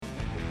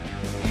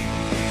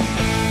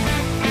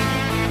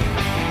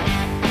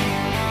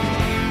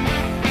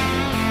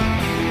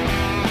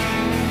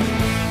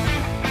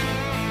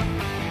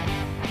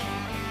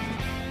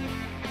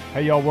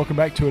Hey, y'all, welcome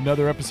back to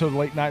another episode of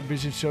Late Night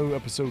Vision Show,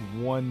 episode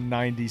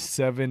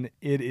 197.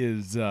 It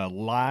is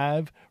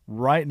live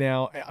right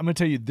now. I'm going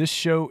to tell you, this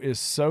show is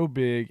so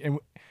big. And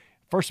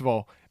first of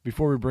all,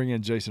 before we bring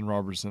in Jason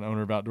Robertson,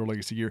 owner of Outdoor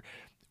Legacy Gear,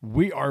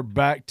 we are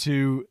back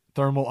to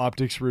Thermal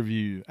Optics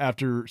Review.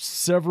 After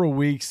several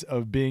weeks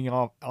of being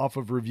off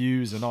of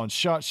reviews and on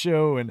SHOT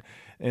Show and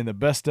the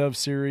Best Of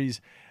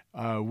series,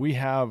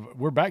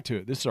 we're back to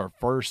it. This is our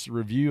first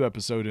review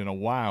episode in a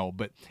while,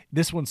 but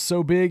this one's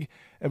so big,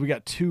 and we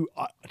got two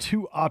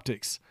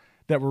optics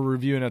that we're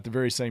reviewing at the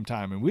very same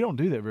time, and we don't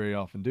do that very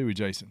often, do we,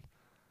 Jason?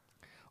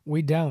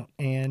 We don't,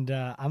 and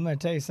I'm going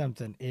to tell you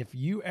something. If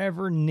you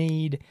ever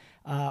need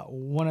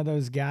one of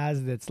those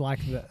guys that's like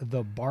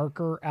the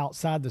barker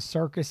outside the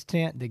circus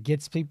tent that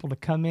gets people to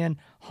come in,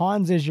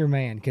 Hans is your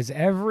man, because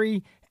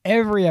every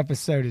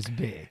episode is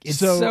big. It's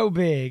so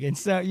big, and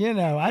so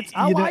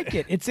I like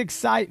it. It's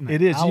excitement.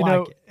 It is.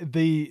 I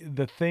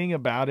the thing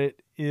about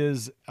it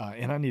is,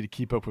 and I need to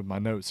keep up with my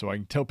notes so I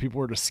can tell people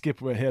where to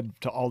skip ahead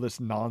to all this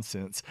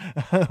nonsense.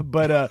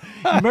 But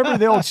you remember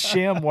the old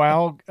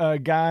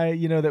ShamWow guy,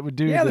 that would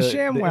do the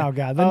ShamWow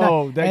guy.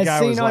 That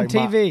guy was on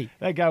TV.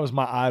 That guy was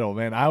my idol,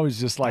 man. I was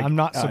just like, I'm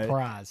not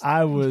surprised.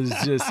 I was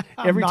just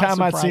every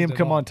time I'd see him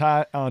come on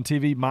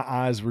TV, my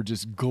eyes were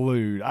just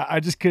glued. I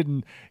just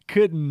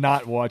could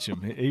not watch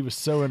him. He was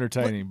so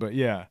entertaining. But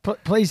yeah,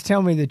 please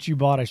tell me that you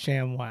bought a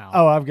ShamWow.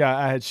 Oh, I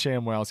had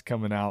ShamWows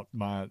coming out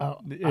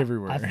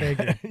everywhere.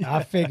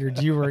 I figured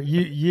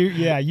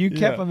you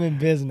kept them in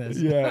business.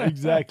 Yeah,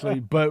 exactly.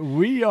 But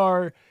we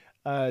are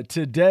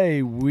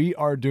today we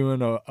are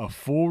doing a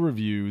full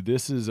review.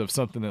 This is of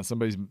something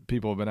that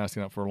people have been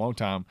asking out for a long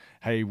time.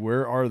 Hey,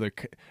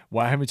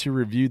 why haven't you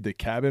reviewed the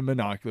cabin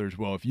binoculars?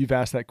 Well, if you've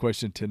asked that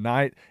question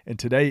tonight and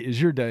today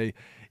is your day,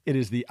 it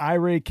is the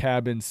Infiray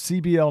Cabin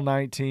CBL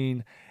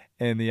 19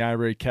 and the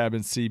Infiray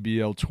Cabin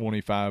CBL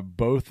 25,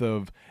 both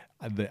of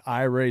the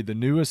Infiray, the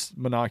newest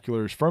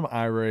binoculars from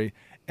Infiray,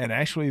 and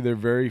actually their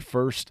very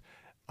first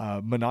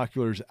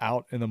binoculars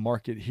out in the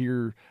market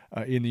here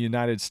in the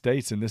United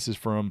States, and this is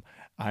from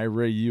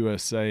Infiray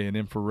USA and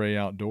Infiray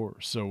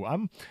Outdoors. So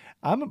I'm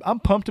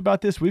pumped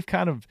about this. We've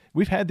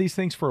had these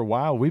things for a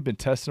while. We've been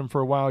testing them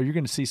for a while. You're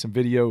going to see some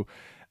video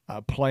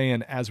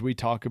playing as we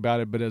talk about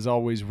it, but as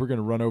always, we're going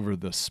to run over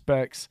the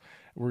specs.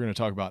 We're going to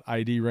talk about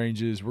ID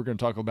ranges. We're going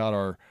to talk about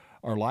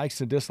our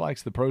likes and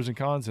dislikes, the pros and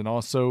cons, and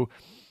also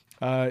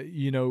our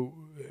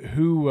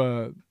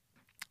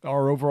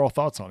overall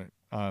thoughts on it.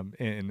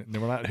 And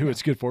we're not who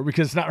it's good for,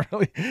 because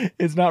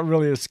it's not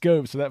really a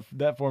scope. So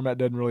that format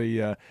doesn't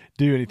really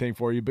do anything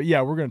for you. But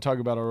yeah, we're going to talk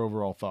about our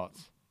overall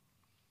thoughts.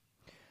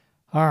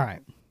 All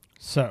right.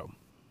 So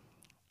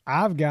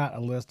I've got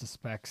a list of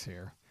specs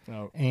here.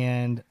 Oh,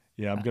 and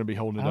yeah, I'm going to be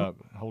holding it up.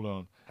 Hold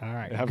on. All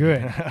right.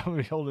 Good. I'm going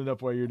to be holding it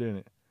up while you're doing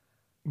it.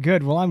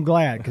 Good. Well, I'm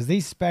glad, because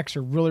these specs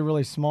are really,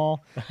 really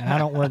small, and I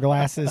don't wear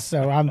glasses,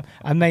 so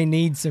I may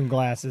need some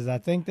glasses. I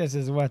think this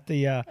is what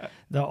the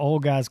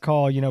old guys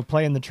call,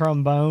 playing the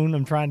trombone.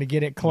 I'm trying to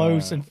get it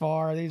close and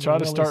far. These try are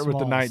to really start small,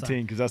 with the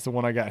 19, because that's the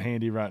one I got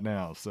handy right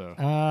now. So.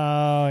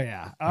 Oh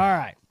yeah. All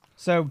right.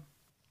 So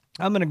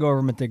I'm going to go over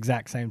them at the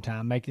exact same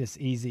time. Make this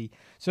easy.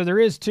 So there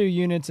is two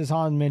units, as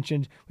Hans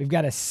mentioned. We've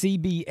got a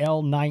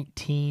CBL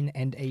 19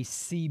 and a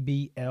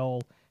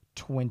CBL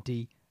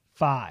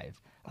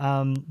 25.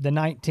 The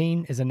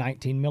 19 is a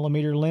 19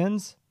 millimeter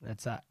lens.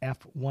 That's a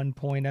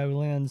f1.0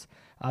 lens.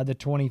 The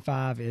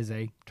 25 is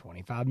a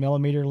 25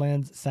 millimeter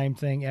lens. Same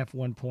thing,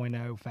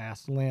 f1.0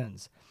 fast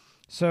lens.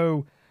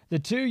 So the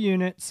two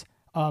units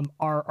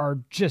are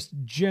just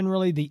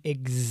generally the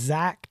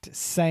exact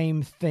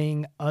same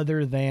thing,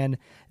 other than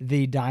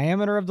the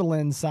diameter of the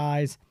lens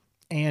size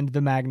and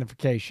the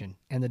magnification.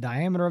 And the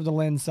diameter of the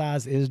lens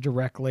size is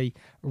directly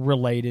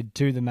related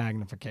to the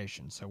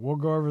magnification. So we'll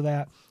go over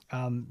that.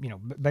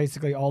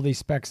 Basically all these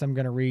specs I'm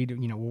going to read,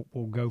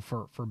 we'll go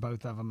for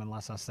both of them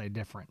unless I say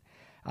different.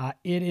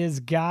 It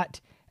is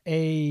got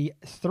a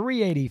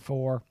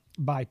 384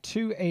 by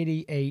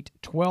 288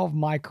 12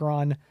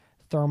 micron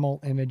thermal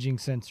imaging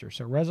sensor.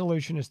 So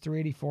resolution is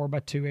 384 by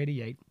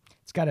 288.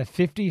 It's got a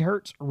 50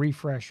 hertz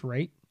refresh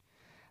rate.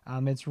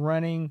 It's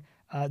running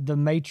the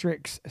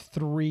Matrix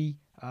 3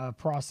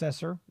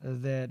 processor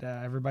that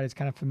everybody's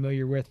kind of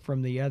familiar with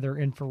from the other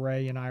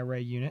Infiray and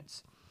Infiray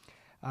units.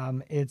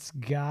 It's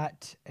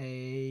got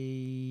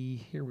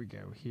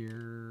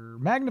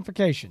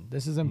magnification.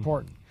 This is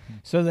important.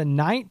 So the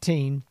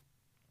 19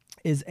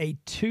 is a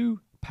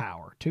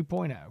 2-power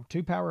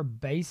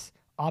base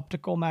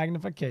optical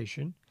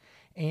magnification,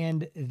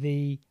 and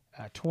the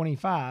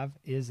 25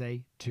 is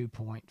a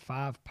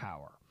 2.5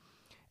 power.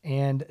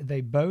 And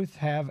they both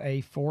have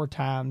a 4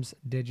 times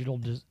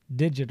digital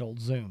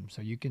zoom.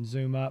 So you can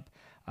zoom up,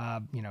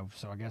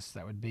 so I guess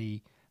that would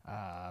be,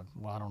 I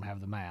don't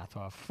have the math.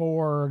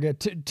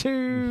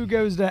 2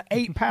 goes to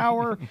 8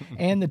 power,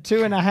 and the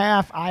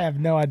 2.5, I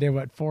have no idea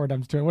what 4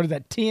 times 2. What is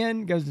that,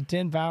 10 goes to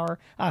 10 power?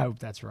 I hope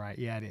that's right.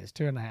 Yeah, it is.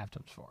 2.5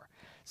 times 4.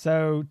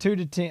 So 2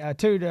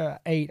 to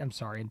 8, and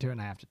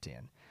 2.5 to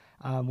 10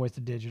 with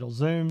the digital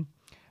zoom.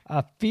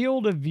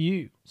 Field of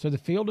view. So the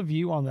field of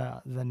view on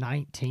the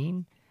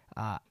 19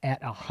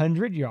 at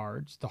 100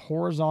 yards, the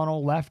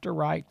horizontal left to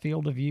right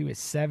field of view is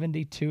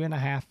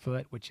 72.5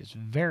 foot, which is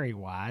very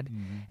wide.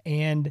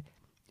 And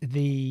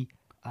the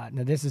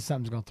now this is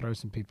something's going to throw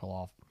some people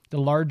off. The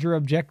larger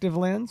objective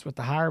lens with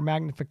the higher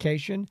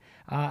magnification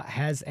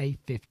has a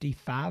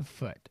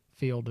 55-foot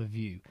field of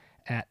view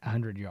at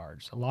 100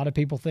 yards. A lot of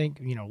people think,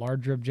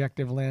 larger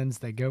objective lens,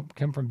 they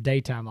come from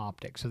daytime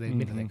optics, so they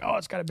immediately think, oh,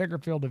 it's got a bigger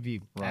field of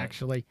view. Right.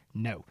 Actually,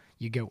 no.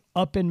 You go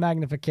up in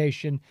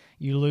magnification,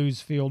 you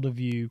lose field of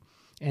view.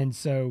 And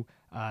so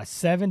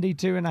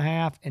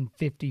 72.5 and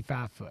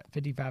 55 foot.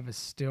 55 is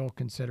still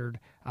considered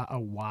a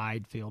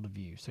wide field of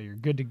view, so you're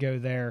good to go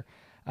there.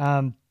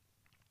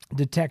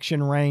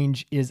 Detection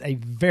range is a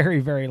very,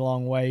 very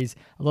long ways,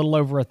 a little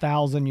over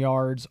 1,000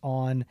 yards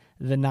on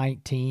the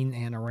 19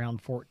 and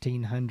around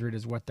 1,400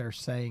 is what they're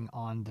saying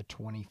on the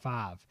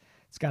 25.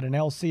 It's got an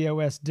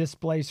LCOS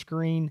display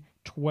screen,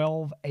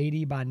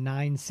 1280 by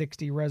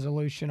 960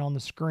 resolution on the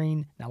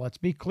screen. Now, let's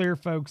be clear,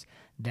 folks.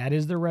 That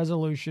is the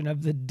resolution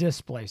of the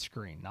display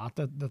screen, not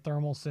the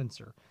thermal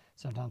sensor.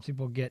 Sometimes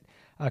people get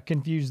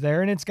confused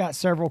there. And it's got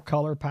several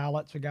color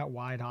palettes. We got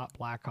white hot,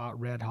 black hot,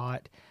 red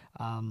hot,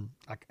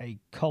 like a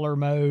color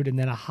mode, and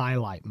then a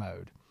highlight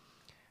mode.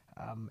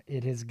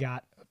 It has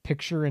got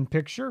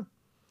picture-in-picture.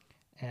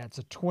 It's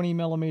a 20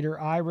 millimeter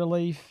eye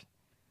relief.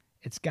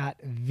 It's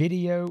got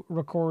video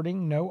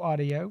recording, no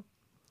audio.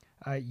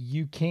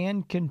 You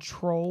can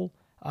control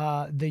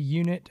the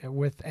unit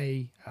with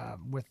the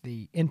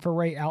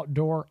Infiray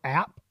Outdoor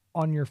app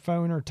on your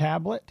phone or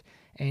tablet,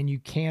 and you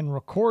can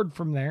record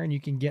from there, and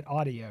you can get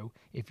audio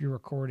if you're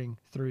recording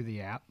through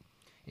the app.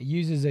 It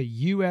uses a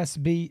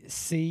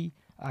USB-C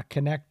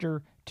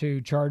connector to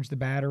charge the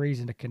batteries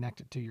and to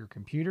connect it to your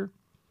computer.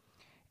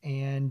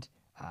 And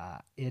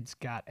it's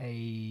got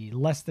a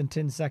less than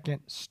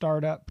 10-second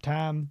startup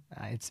time.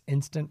 It's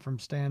instant from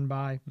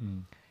standby.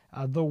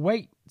 The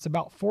weight, it's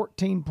about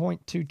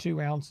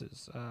 14.22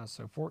 ounces.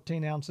 So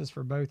 14 ounces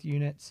for both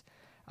units.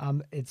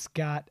 It's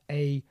got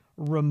a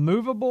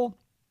removable,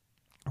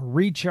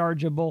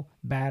 rechargeable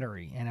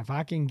battery. And if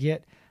I can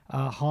get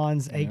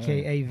Hans,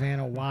 a.k.a.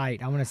 Vanna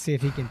White, I'm going to see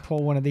if he can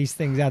pull one of these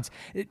things out.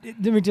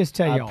 Let me just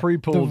tell you, I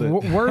pre-pulled it.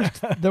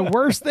 The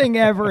worst thing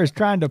ever is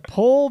trying to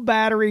pull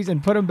batteries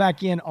and put them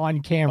back in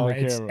on camera.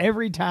 It's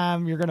every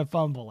time you're going to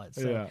fumble it.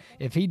 So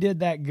if he did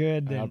that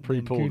good, then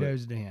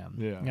kudos to him.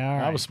 Yeah, all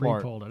right, I was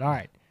smart. Pre-pulled it. All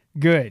right,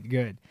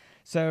 good.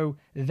 So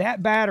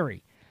that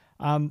battery,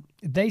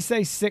 they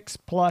say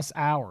 6+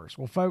 hours.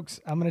 Well, folks,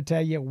 I'm going to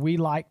tell you, we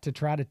like to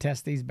try to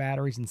test these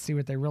batteries and see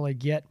what they really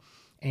get.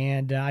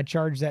 And I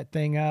charged that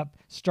thing up,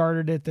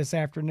 started it this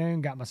afternoon,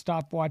 got my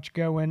stopwatch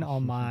going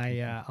on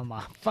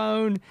my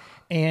phone,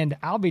 and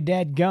I'll be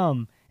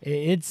dadgum.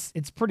 It's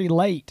pretty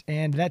late,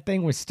 and that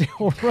thing was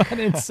still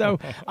running. So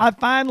I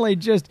finally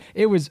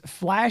it was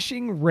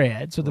flashing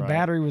red, so the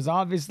battery was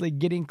obviously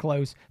getting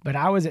close, but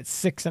I was at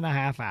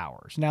 6.5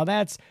 hours. Now,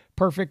 that's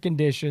perfect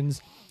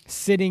conditions,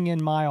 sitting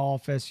in my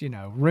office,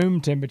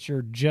 room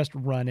temperature, just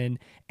running.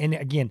 And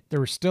again,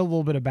 there was still a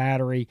little bit of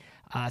battery.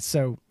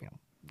 So,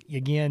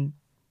 again,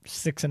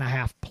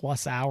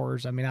 6.5+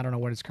 hours. I mean, I don't know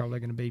what it's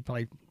probably going to be,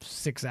 probably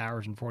 6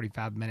 hours and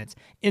 45 minutes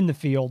in the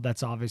field.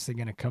 That's obviously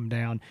going to come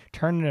down,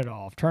 turning it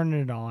off,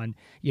 turning it on,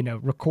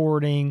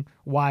 recording,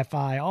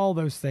 Wi-Fi, all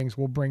those things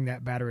will bring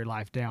that battery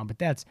life down. But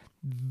that's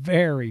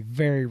very,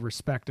 very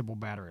respectable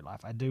battery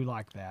life. I do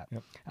like that.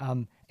 Yep.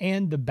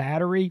 And the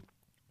battery,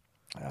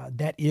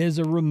 that is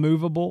a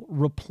removable,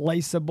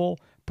 replaceable,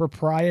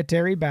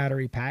 proprietary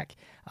battery pack.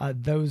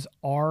 Those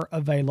are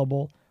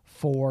available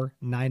for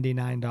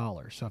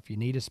 $99. So if you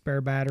need a spare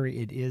battery,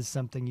 it is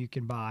something you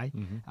can buy.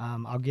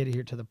 I'll get it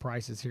here to the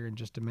prices here in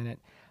just a minute.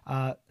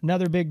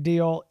 Another big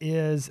deal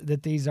is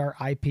that these are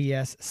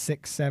IPS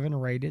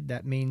 6-7 rated.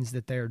 That means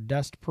that they are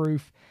dust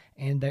proof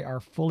and they are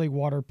fully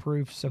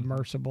waterproof,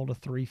 submersible to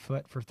 3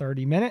 foot for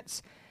 30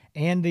 minutes.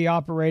 And the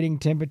operating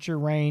temperature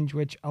range,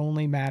 which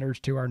only matters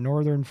to our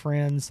northern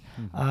friends,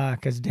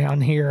 because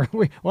down here,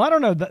 I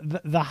don't know,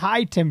 the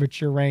high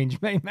temperature range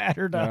may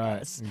matter to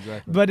us.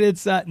 Exactly. But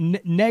it's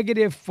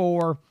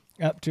 -4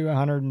 up to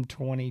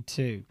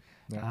 122.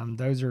 Yeah.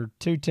 Those are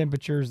two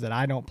temperatures that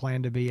I don't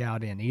plan to be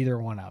out in, either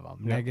one of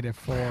them,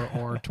 -4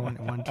 or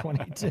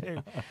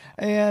 122.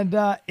 And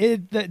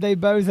they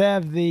both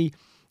have the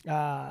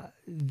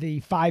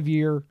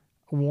 5-year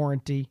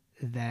warranty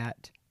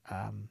that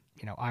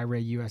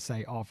Infiray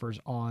USA offers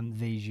on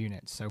these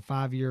units. So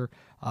 5-year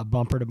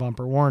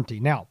bumper-to-bumper warranty.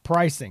 Now,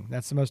 pricing.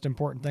 That's the most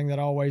important thing that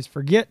I always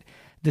forget.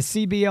 The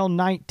CBL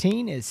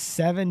 19 is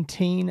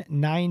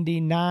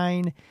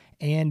 $17.99,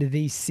 and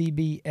the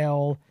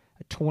CBL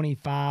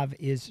 25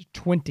 is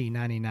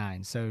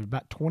 $20.99. So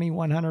about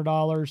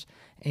 $2,100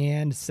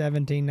 and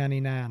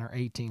 $17.99 or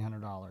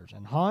 $1,800.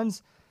 And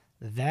Hans,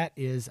 that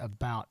is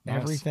about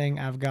everything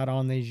I've got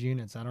on these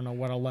units. I don't know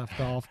what I left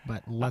off,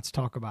 but let's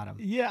talk about them.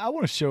 Yeah, I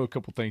want to show a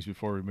couple things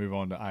before we move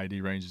on to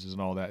ID ranges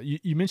and all that.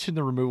 You mentioned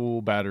the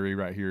removable battery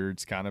right here.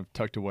 It's kind of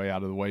tucked away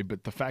out of the way,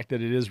 but the fact that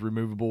it is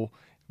removable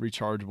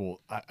rechargeable,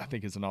 I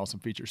think is an awesome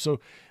feature. So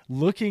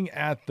looking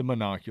at the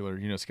Moncular,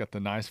 it's got the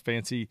nice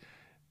fancy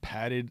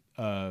padded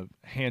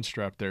hand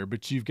strap there,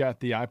 but you've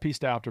got the eyepiece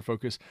diopter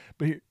focus.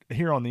 But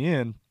here on the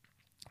end,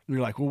 you're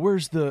like, well,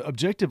 where's the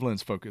objective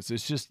lens focus?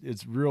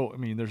 It's real. I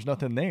mean, there's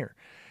nothing there.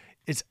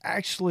 It's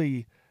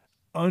actually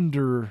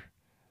under.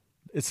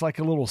 It's like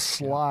a little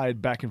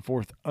slide back and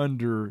forth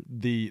under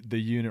the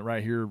unit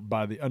right here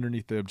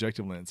underneath the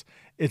objective lens.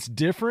 It's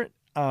different.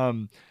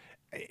 I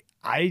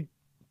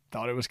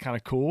thought it was kind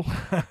of cool.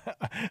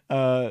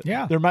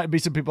 There might be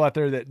some people out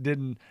there that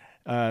didn't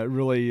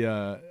really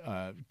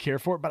care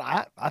for it,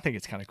 but I think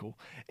it's kind of cool.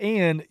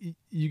 And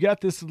you got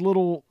this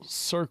little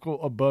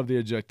circle above the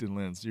objective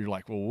lens. You're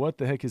like, well, what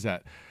the heck is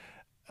that?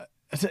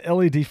 It's an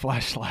LED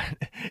flashlight.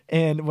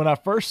 And when I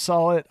first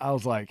saw it, I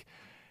was like,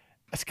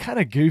 it's kind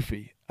of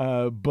goofy.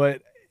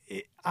 But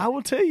I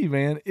will tell you,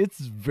 man, it's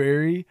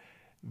very,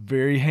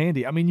 very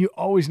handy. I mean, you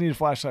always need a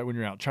flashlight when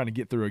you're out trying to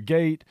get through a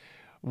gate,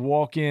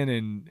 walk in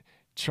and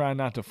try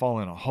not to fall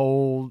in a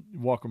hole,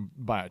 walking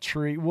by a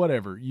tree,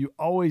 whatever. You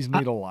always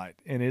need a light,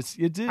 and it's.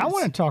 I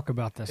want to talk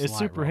about this. It's light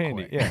super real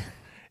handy. quick. Yeah,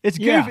 it's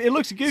goofy. It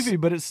looks goofy,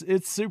 but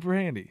it's super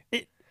handy.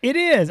 It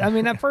is. I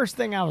mean, that first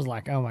thing I was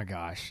like, oh my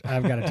gosh,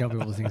 I've got to tell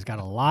people this thing's got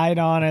a light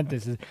on it.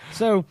 This is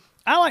so.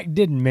 I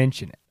didn't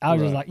mention it. I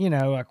was just like,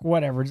 like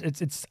whatever.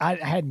 It's. I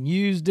hadn't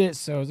used it,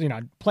 so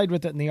I played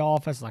with it in the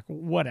office. Like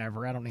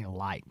whatever. I don't need a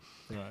light.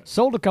 Right.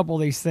 Sold a couple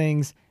of these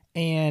things,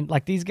 and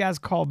like these guys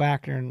call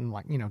back and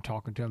like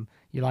talking to them.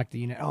 You like the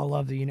unit? Oh, I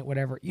love the unit.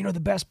 Whatever. The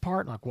best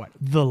part? Like what?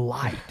 The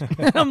light.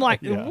 And I'm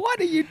like, what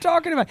are you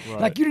talking about?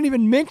 Right. Like you didn't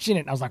even mention it.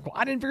 And I was like, well,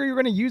 I didn't figure you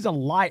were going to use a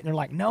light. And they're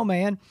like, no,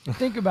 man.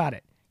 Think about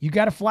it. You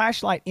got a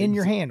flashlight in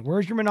your hand.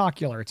 Where's your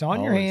Moncular? It's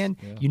on your hand.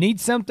 Yeah. You need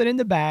something in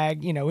the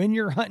bag, in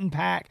your hunting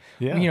pack.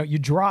 Yeah. You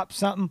drop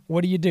something.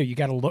 What do? You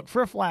got to look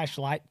for a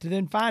flashlight to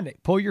then find it.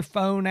 Pull your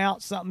phone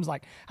out. Something's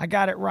like, I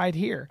got it right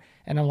here.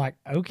 And I'm like,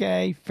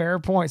 okay, fair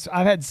point. So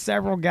I've had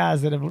several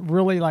guys that have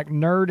really like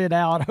nerded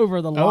out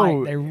over the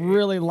light. They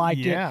really like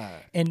it.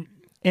 And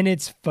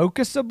it's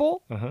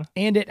focusable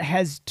and it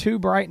has 2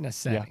 brightness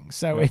settings.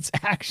 So it's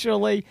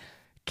actually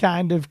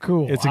kind of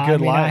cool. It's a good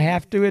light. I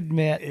have to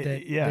admit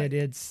that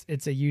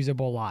it's a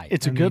usable light.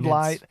 It's a good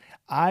light.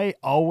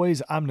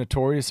 I'm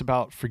notorious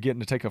about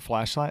forgetting to take a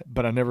flashlight,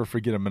 but I never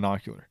forget a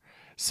Moncular.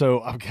 So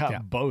I've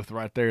got both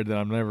right there that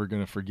I'm never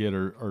going to forget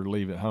or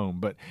leave at home.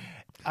 But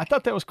I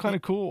thought that was kind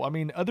of cool. I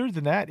mean, other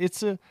than that,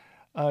 it's the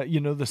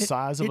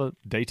size of a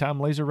daytime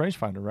laser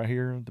rangefinder right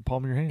here in the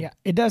palm of your hand. Yeah,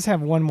 it does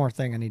have one more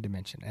thing I need to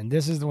mention, and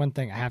this is the one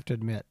thing I have to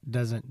admit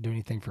doesn't do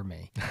anything for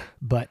me,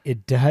 but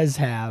it does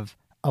have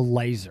a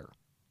laser.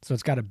 So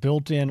it's got a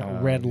built-in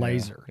red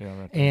laser. Yeah,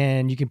 right there.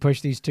 And you can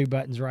push these 2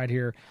 buttons right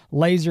here.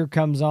 Laser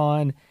comes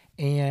on,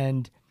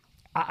 and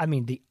I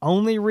mean, the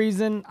only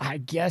reason I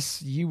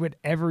guess you would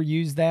ever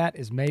use that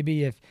is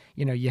maybe if,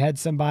 you had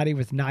somebody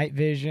with night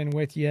vision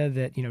with you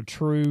that,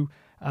 true,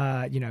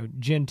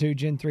 Gen 2,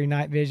 Gen 3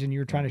 night vision, you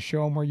were trying to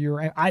show them where you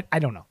were. I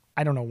don't know.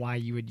 I don't know why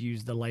you would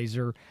use the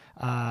laser,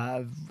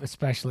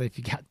 especially if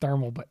you got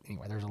thermal. But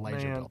anyway, there's a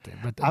laser built in.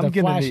 But the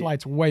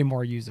flashlight's way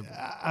more usable.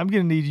 I'm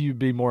going to need you to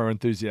be more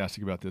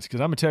enthusiastic about this because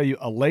I'm going to tell you,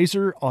 a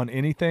laser on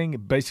anything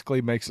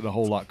basically makes it a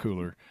whole lot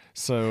cooler.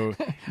 So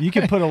you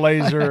can put a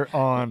laser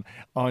on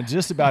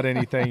just about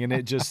anything, and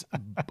it just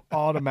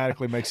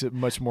automatically makes it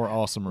much more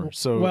awesomer.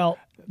 So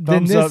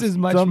then this is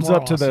much thumbs more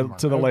up to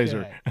the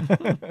laser.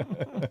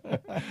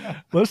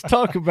 Let's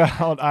talk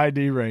about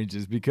ID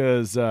ranges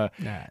because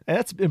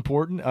that's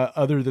important.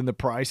 Other than the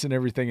price and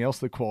everything else,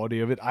 the quality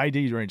of it,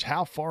 ID range.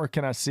 How far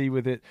can I see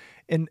with it?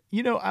 And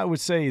I would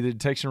say the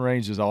detection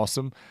range is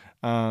awesome,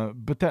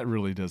 but that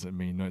really doesn't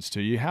mean much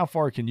to you. How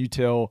far can you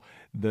tell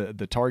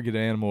the target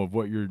animal of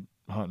what you're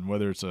hunting,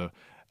 whether it's a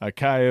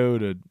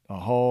coyote, a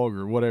hog,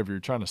 or whatever? You're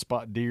trying to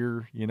spot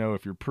deer,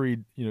 if you're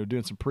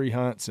doing some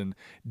pre-hunts and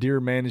deer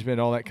management,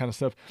 all that kind of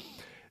stuff.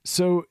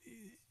 So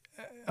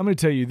I'm going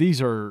to tell you,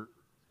 these are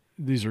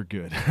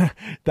good.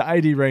 The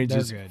ID range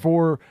is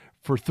for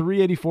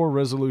 384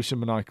 resolution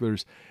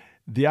binoculars.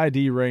 The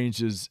ID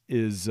range is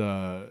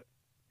very,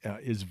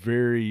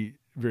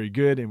 very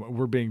good, and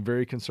we're being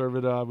very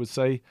conservative, I would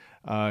say,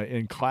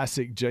 in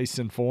classic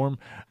Jason form.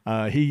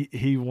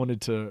 He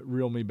wanted to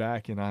reel me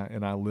back, and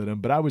I lit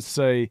him. But I would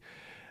say,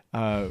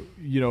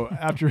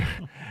 after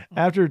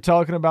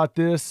talking about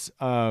this,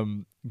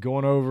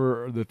 going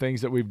over the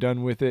things that we've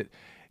done with it,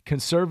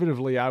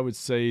 conservatively, I would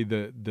say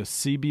the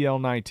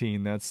CBL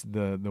 19, that's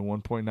the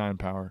 1.9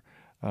 power,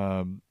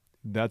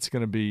 that's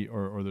going to be,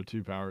 or the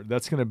 2 power,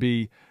 that's going to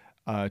be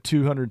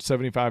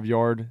 275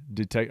 yard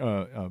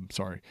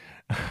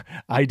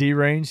ID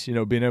range,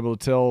 being able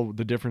to tell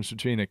the difference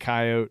between a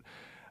coyote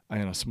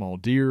and a small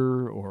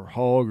deer or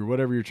hog or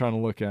whatever you're trying to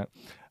look at.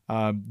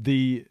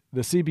 The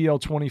CBL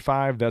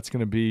 25, that's going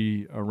to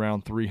be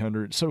around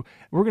 300. So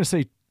we're going to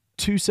say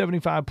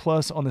 275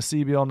 plus on the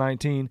CBL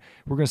 19.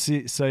 We're going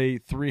to say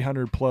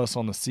 300 plus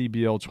on the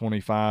CBL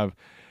 25.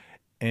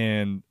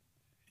 And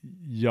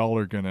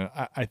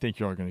I think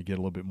y'all are going to get a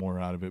little bit more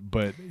out of it.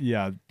 But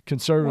yeah,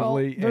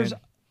 conservatively.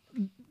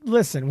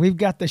 listen, we've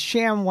got the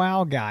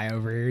ShamWow guy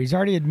over here. He's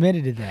already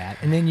admitted to that.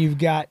 And then you've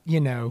got,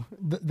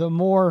 the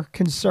more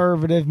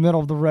conservative,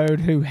 middle of the road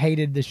who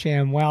hated the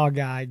ShamWow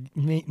guy,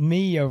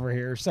 me over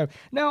here. So,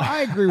 no,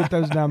 I agree with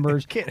those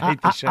numbers. Can't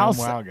hate the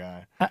ShamWow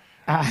guy.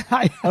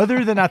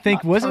 Other than I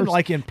think wasn't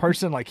like in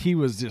person, like he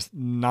was just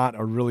not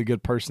a really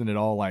good person at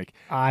all. Like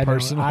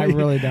personally, I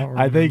really don't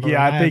remember.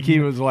 I think he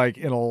was like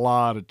in a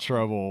lot of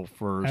trouble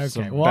for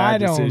some bad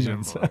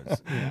decisions.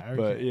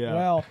 But yeah,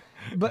 well,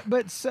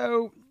 but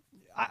so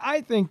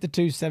I think the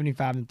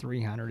 275 and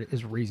 300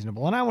 is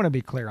reasonable, and I want to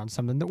be clear on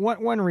something. That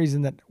one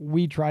reason that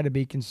we try to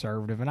be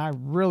conservative, and I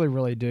really,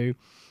 really do,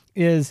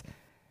 is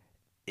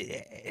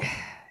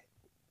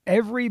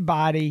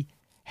everybody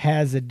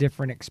has a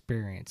different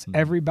experience.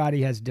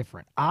 Everybody has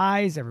different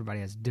eyes. Everybody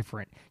has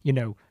different,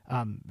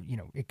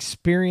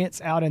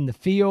 experience out in the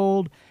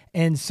field.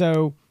 And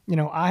so,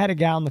 I had a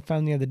guy on the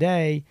phone the other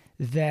day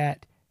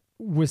that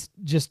was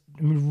just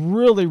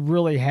really,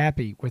 really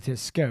happy with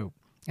his scope.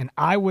 And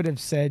I would have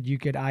said you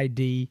could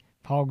ID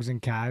hogs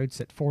and coyotes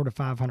at 400 to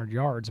 500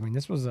 yards. I mean,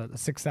 this was a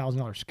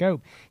 $6,000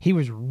 scope. He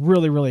was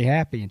really, really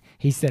happy. And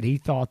he said he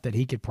thought that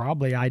he could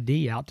probably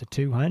ID out to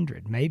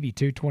 200, maybe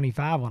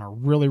 225 on a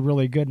really,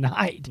 really good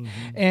night.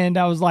 And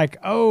I was like,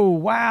 oh,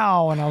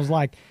 wow. And I was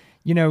like,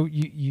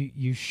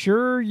 you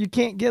sure you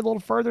can't get a little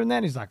further than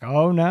that? He's like,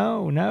 oh,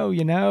 no.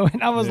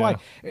 And I was like,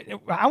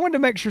 I wanted to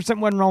make sure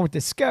something wasn't wrong with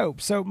the scope.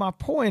 So my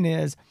point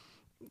is,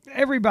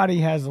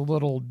 everybody has a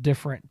little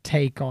different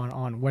take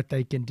on what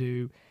they can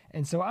do.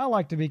 And so I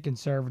like to be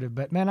conservative,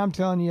 but man, I'm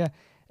telling you,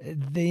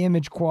 the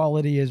image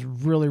quality is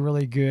really,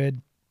 really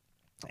good.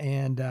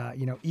 And,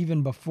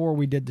 even before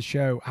we did the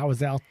show, I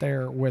was out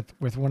there with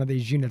one of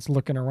these units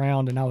looking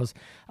around, and I was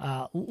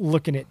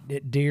looking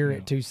at deer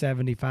at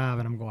 275,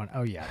 and I'm going,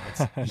 oh yeah,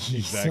 that's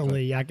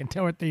easily, I can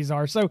tell what these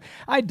are. So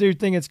I do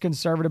think it's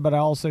conservative, but I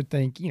also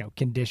think,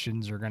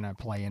 conditions are going to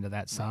play into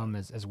that some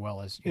as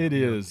well as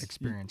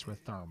experience with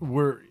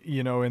thermal.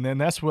 And then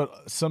that's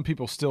what some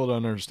people still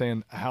don't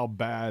understand, how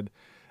bad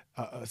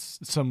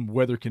some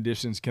weather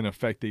conditions can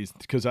affect these.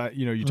 Because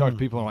you talk to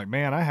people and like,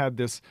 man, I had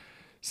this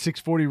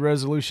 640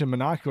 resolution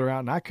monocular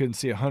out and I couldn't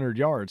see 100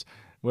 yards.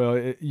 Well,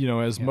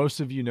 as most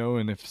of you know,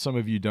 and if some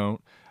of you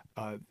don't,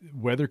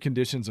 weather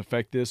conditions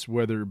affect this,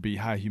 whether it be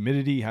high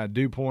humidity, high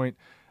dew point,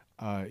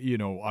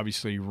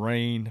 obviously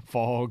rain,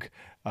 fog,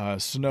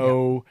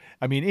 snow. Yep.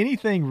 I mean,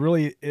 anything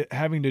really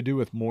having to do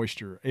with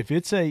moisture. If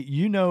it's and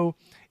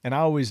I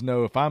always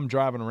know if I'm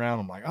driving around,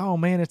 I'm like, oh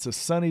man, it's a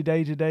sunny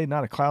day today,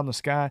 not a cloud in the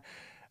sky.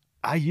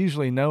 I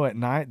usually know at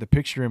night the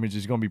picture image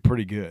is going to be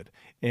pretty good.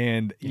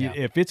 And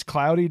if it's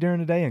cloudy during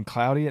the day and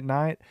cloudy at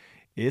night,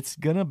 it's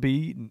going to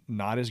be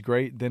not as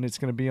great than it's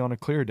going to be on a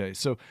clear day.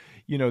 So,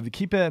 to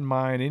keep that in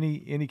mind,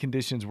 any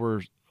conditions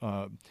where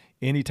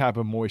any type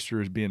of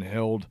moisture is being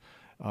held,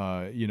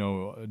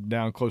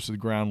 down close to the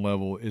ground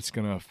level, it's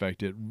going to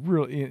affect it.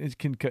 Really, it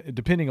can,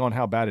 depending on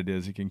how bad it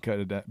is, it can cut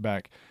it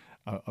back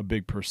a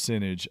big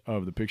percentage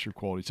of the picture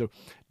quality. So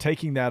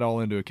taking that all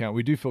into account,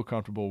 we do feel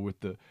comfortable with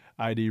the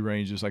ID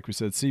ranges. Like we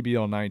said,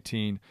 CBL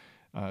 19,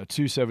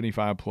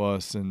 275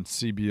 plus, and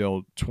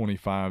CBL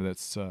 25,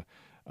 that's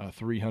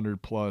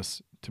 300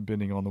 plus,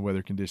 depending on the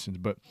weather conditions.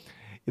 But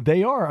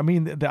they are,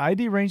 the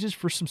ID ranges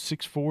for some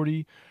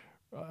 640,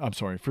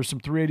 for some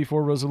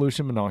 384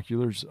 resolution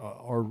binoculars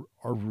are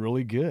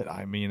really good.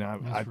 I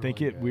think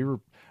we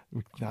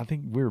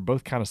were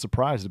both kind of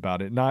surprised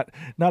about it. Not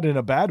in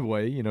a bad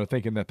way,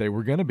 thinking that they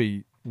were going to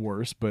be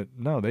worse, but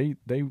no, they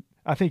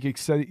I think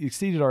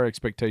exceeded our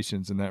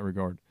expectations in that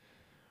regard.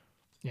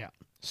 Yeah.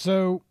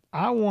 So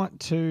I want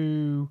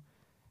to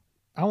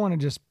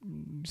just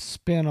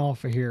spin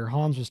off of here.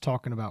 Hans was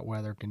talking about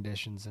weather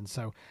conditions, and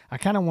so I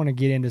kind of want to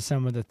get into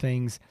some of the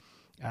things,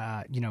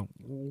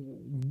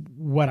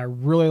 what I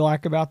really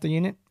like about the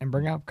unit, and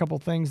bring up a couple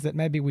things that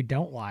maybe we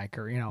don't like,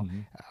 or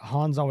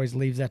Hans always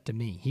leaves that to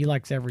me. He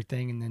likes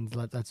everything, and then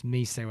lets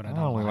me say what I don't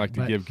like. I only like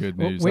to give good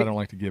news. I don't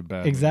like to give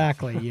bad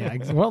exactly, news.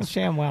 Yeah. Well,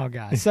 ShamWow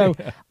guy. So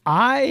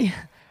I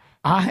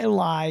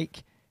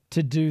like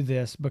to do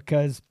this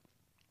because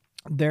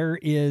there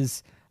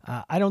is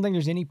I don't think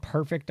there's any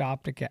perfect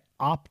optic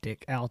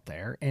out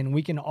there, and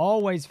we can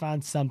always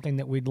find something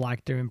that we'd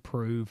like to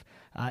improve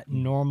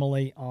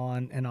normally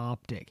on an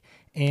optic.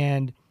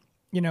 And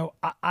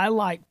I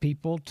like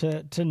people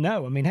to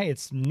know. Hey,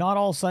 it's not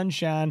all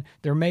sunshine.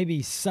 There may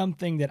be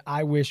something that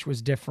I wish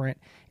was different,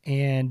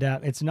 and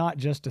it's not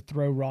just to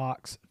throw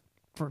rocks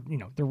for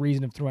the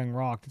reason of throwing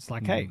rock. It's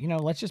like, hey,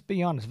 let's just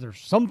be honest. If there's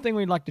something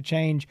we'd like to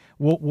change,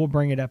 we'll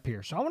bring it up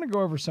here. So I want to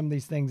go over some of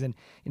these things, and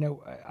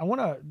I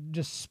want to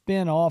just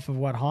spin off of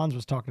what Hans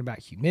was talking about: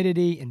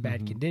 humidity and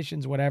bad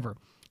conditions, whatever.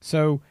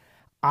 So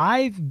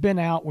I've been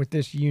out with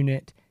this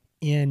unit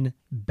in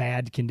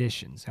bad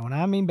conditions, and when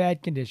I mean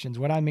bad conditions,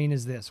 what I mean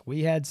is this: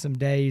 we had some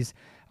days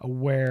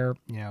where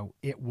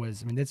it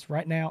was. It's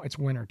right now it's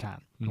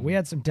wintertime. But we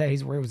had some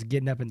days where it was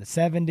getting up in the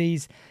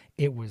 70s.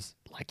 It was,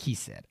 like he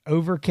said,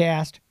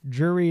 overcast,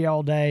 dreary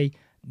all day,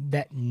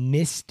 that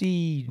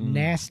misty,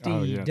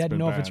 nasty, doesn't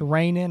know if it's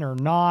raining or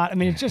not.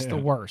 It's just the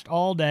worst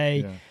all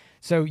day.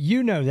 So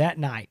that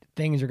night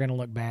things are going to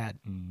look bad.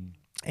 Mm-hmm.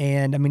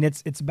 And I mean,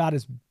 it's about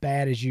as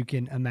bad as you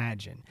can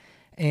imagine.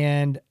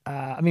 And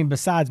I mean,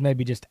 besides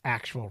maybe just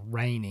actual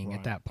raining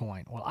at that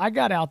point. Well, I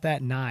got out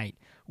that night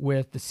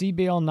with the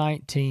CBL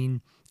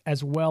 19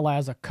 as well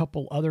as a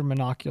couple other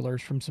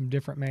monoculars from some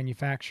different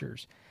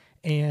manufacturers,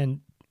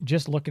 and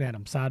just looking at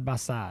them side by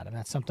side. And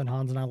that's something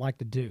Hans and I like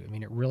to do. I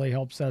mean, it really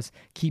helps us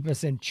keep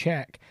us in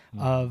check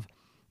of,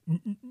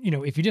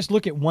 if you just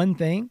look at one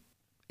thing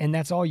and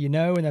that's all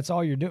and that's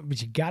all you're doing,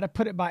 but you got to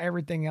put it by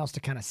everything else to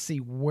kind of see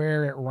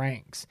where it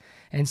ranks.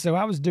 And so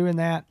I was doing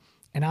that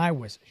and I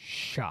was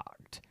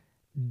shocked.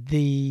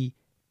 The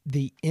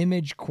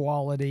image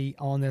quality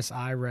on this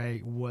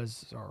Infiray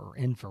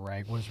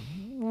was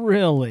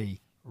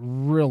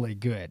really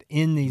good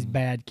in these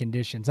bad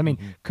conditions. I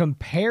mean,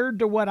 compared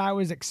to what I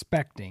was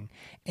expecting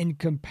and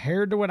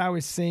compared to what I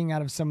was seeing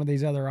out of some of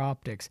these other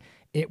optics,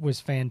 it was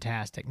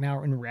fantastic.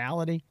 Now, in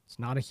reality, it's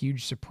not a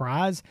huge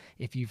surprise.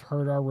 If you've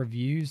heard our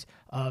reviews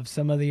of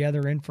some of the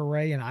other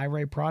Infiray and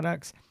Infiray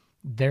products,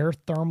 their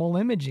thermal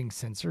imaging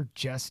sensor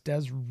just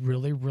does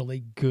really,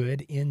 really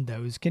good in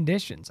those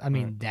conditions. I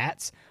mean,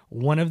 that's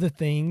one of the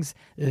things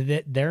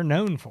that they're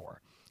known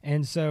for.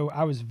 And so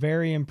I was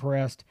very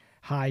impressed.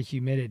 High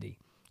humidity.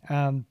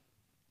 I'm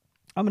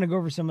going to go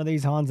over some of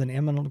these, Hans, and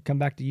I'm going to come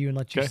back to you and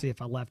let you see if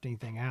I left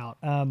anything out.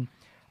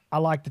 I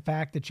like the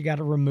fact that you got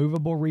a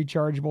removable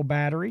rechargeable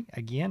battery.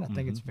 Again, I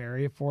think it's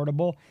very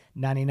affordable.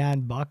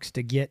 $99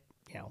 to get,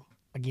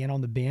 again,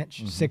 on the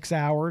bench, 6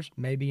 hours,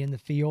 maybe in the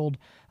field.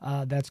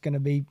 That's going to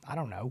be, I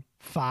don't know,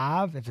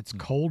 5. If it's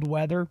cold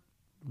weather,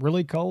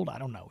 really cold, I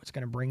don't know. It's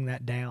going to bring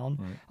that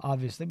down,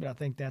 obviously, but I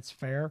think that's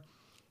fair.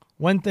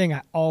 One thing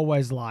I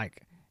always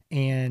like,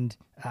 and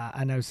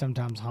I know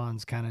sometimes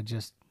Hans kind of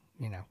just,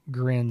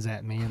 grins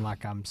at me and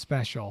like I'm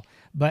special,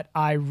 but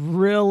I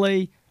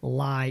really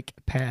like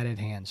padded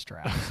hand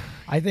straps.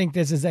 I think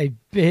this is a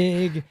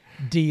big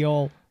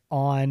deal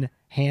on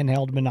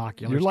handheld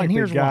binoculars. You're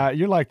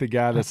like the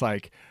guy that's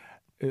like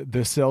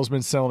the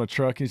salesman selling a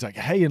truck. He's like,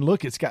 hey, and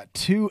look, it's got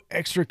 2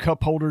 extra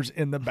cup holders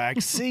in the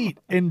back seat.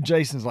 And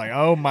Jason's like,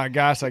 oh my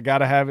gosh, I got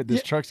to have it.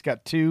 This truck's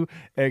got 2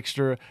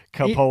 extra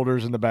cup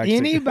holders in the back seat.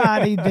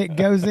 Anybody that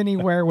goes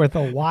anywhere with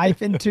a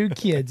wife and 2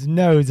 kids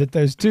knows that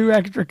those 2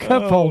 extra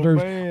cup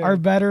holders are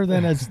better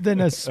than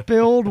a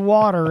spilled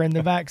water in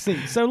the back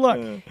seat. So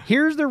look,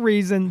 here's the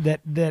reason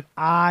that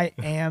I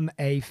am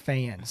a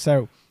fan.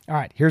 So, all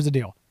right, here's the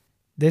deal.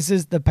 This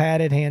is the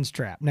padded hand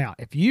strap. Now,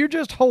 if you're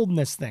just holding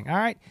this thing, all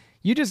right,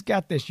 you just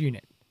got this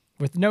unit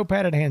with no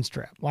padded hand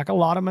strap, like a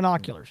lot of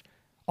monoculars.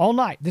 All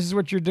night, this is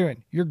what you're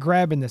doing. You're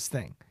grabbing this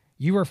thing.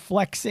 You are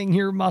flexing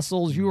your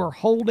muscles. You are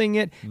holding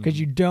it because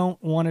you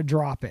don't want to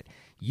drop it.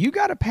 You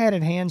got a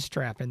padded hand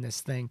strap in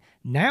this thing.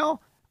 Now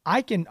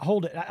I can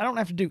hold it. I don't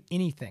have to do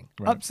anything.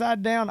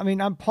 Upside down, I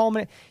mean, I'm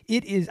palming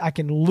it. I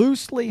can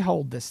loosely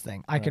hold this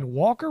thing. I can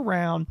walk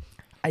around.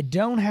 I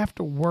don't have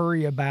to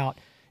worry about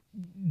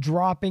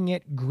dropping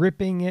it,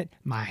 gripping it.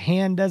 My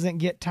hand doesn't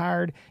get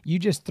tired. You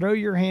just throw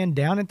your hand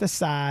down at the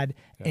side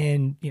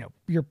and,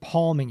 you're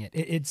palming it.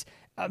 It's,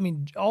 I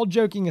mean, all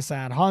joking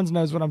aside, Hans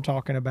knows what I'm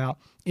talking about.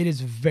 It is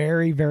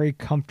very, very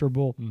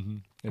comfortable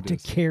to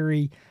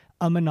carry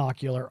a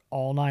monocular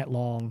all night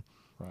long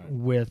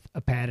with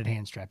a padded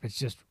hand strap. It's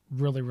just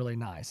really, really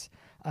nice.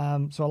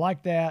 So I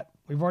like that.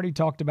 We've already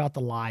talked about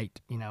the light.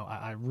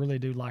 I really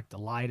do like the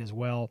light as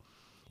well.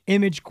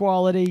 Image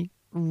quality,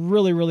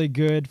 really, really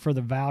good for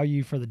the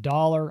value, for the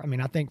dollar. I mean,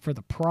 I think for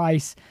the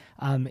price,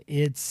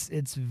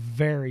 it's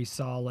very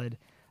solid.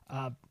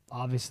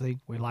 Obviously,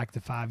 we like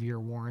the 5-year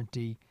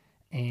warranty.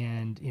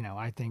 And,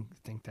 I think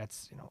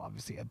that's,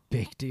 obviously a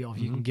big deal if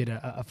you can get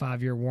a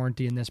 5-year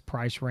warranty in this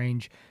price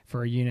range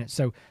for a unit.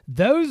 So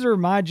those are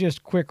my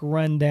just quick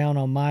rundown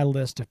on my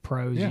list of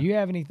pros. Do you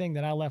have anything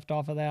that I left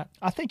off of that?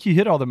 I think you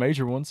hit all the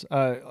major ones.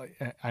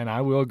 And I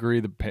will agree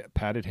the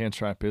padded hand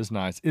strap is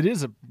nice. It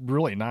is a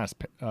really nice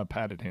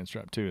padded hand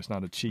strap too. It's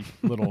not a cheap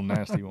little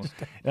nasty one.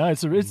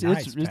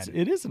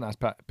 It is a nice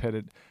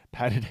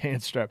padded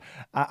hand strap.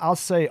 I'll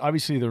say,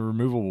 obviously, the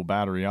removable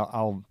battery,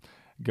 I'll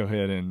go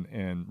ahead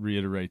and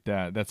reiterate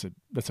that.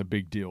 That's a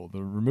big deal.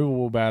 The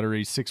removable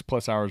battery,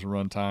 6+ hours of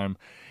runtime.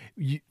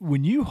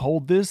 When you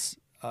hold this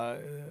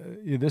cabin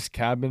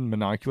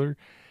monocular,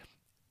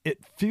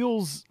 it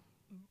feels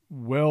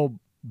well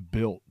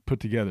built,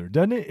 put together,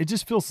 doesn't it? It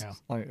just feels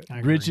like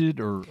rigid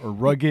or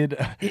rugged.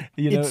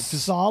 It's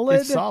solid.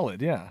 It's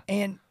solid, yeah.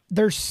 And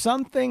there's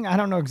something, I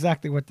don't know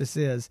exactly what this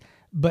is,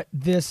 but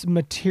this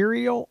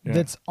material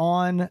that's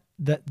on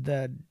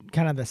the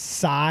kind of the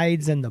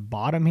sides and the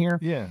bottom here.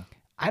 Yeah.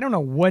 I don't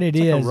know what it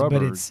is,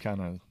 but it's kind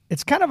of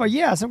some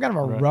kind of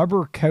a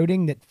rubber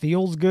coating that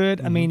feels good.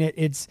 I mean,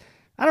 it's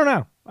I don't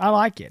know. I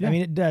like it. I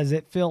mean, it does.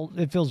 It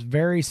feels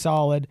very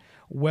solid,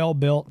 well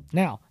built.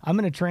 Now I'm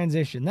going to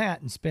transition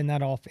that and spin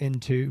that off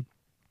into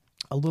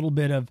a little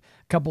bit of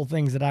a couple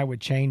things that I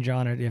would change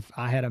on it if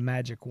I had a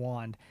magic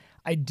wand.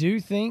 I do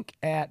think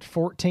at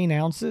 14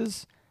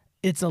 ounces,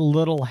 it's a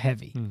little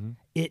heavy.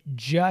 It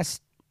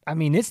just, I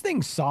mean, this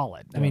thing's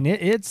solid. I mean,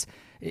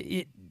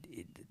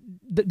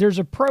 there's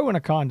a pro and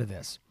a con to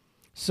this.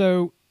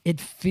 So it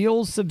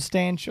feels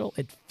substantial.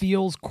 It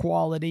feels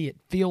quality. It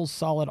feels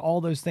solid. All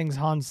those things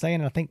Han's saying.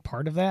 And I think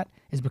part of that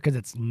is because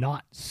it's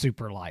not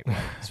super lightweight.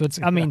 So it's,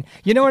 I mean,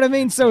 you know what I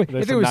mean? So if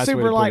it was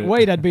super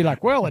lightweight, I'd be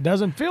like, well, it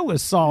doesn't feel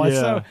as solid.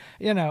 Yeah. So,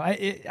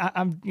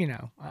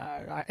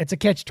 it's a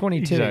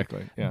catch-22.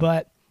 Exactly. Yeah.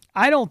 But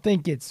I don't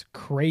think it's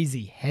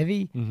crazy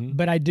heavy,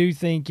 but I do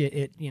think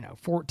it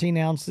 14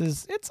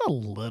 ounces, it's a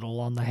little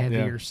on the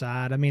heavier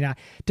side. I mean,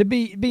 to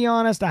be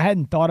honest, I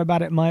hadn't thought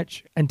about it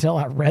much until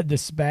I read the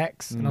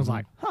specs, and I was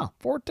like,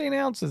 14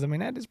 ounces. I mean,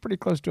 that is pretty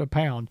close to a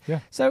pound.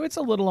 Yeah. So it's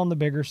a little on the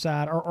bigger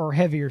side, or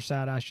heavier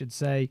side, I should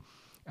say.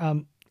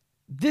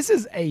 This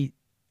is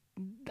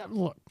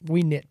look,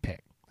 we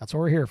nitpick. That's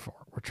what we're here for.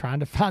 We're trying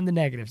to find the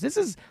negatives. This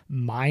is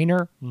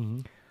minor,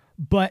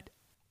 but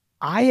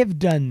I have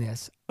done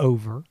this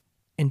over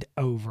and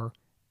over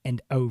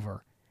and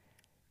over.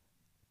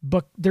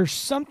 But there's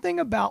something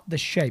about the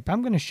shape.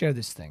 I'm going to show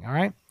this thing, all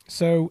right?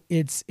 So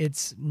it's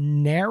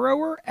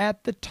narrower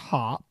at the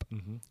top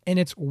and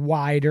it's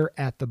wider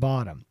at the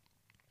bottom.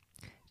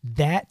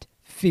 That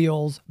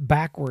feels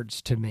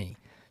backwards to me.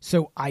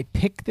 So I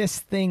pick this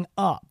thing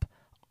up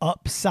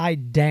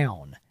upside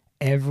down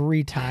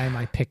every time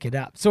I pick it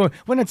up. So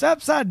when it's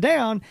upside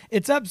down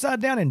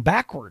and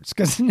backwards,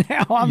 because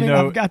now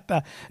I've got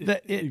but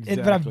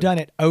I've done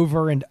it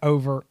over and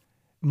over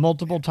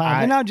multiple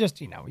times, and I'll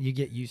just you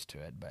get used to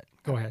it. But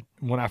go ahead.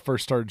 When I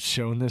first started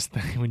showing this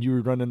thing, when you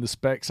were running the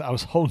specs, I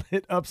was holding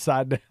it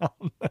upside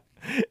down,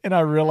 and I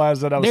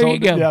realized that I was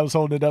holding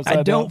it upside down.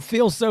 I don't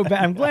feel so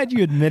bad. I'm glad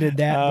you admitted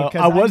that.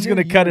 Because I was going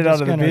to cut it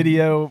out of the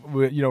video,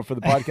 for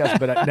the podcast,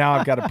 but now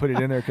I've got to put it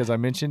in there because I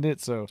mentioned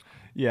it. So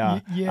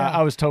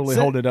I was totally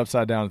holding it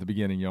upside down at the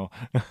beginning, y'all.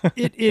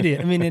 It is.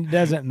 I mean, it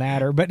doesn't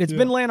matter, but it's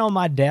been laying on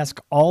my desk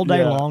all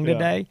day long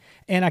today,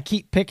 and I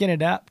keep picking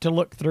it up to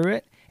look through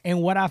it.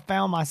 And what I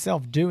found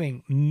myself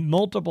doing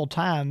multiple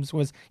times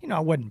was, I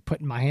wasn't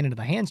putting my hand into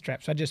the hand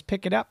strap. So I just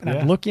pick it up and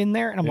I look in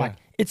there and I'm like,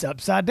 it's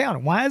upside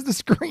down. Why is the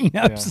screen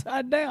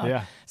upside down?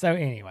 Yeah. So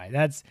anyway,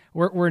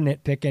 we're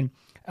nitpicking.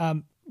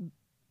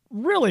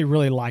 Really,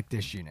 really like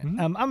this unit.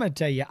 I'm going to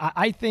tell you,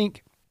 I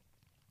think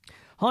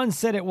Han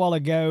said it a while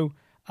ago,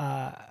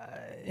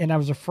 and I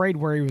was afraid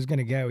where he was going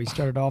to go. He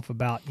started off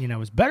about, it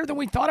was better than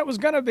we thought it was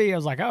going to be. I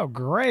was like, oh,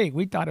 great.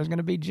 We thought it was going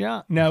to be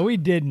junk. No, we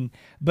didn't.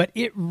 But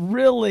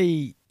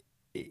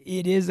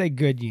it is a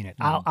good unit.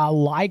 I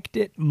liked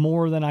it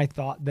more than I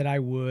thought that I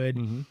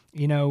would.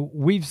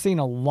 We've seen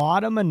a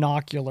lot of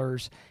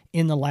monoculars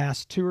in the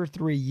last 2 or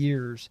 3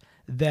 years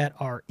that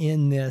are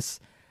in this,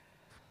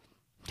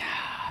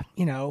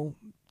 $1,200,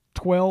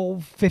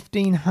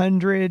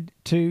 $1,500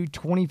 to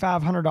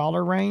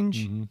 $2,500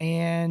 range.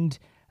 And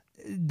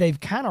they've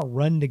kind of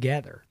run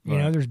together.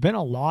 There's been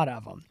a lot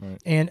of them. Right.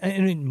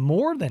 And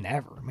more than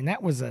ever. I mean,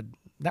 that was a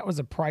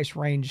price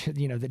range, that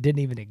didn't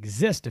even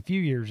exist a few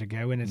years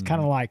ago. And it's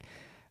kind of like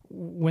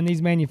when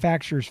these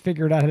manufacturers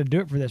figured out how to do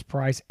it for this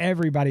price,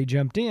 everybody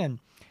jumped in.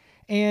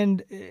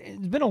 And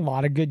it's been a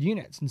lot of good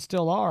units and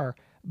still are.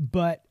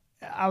 But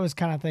I was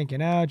kind of thinking,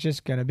 it's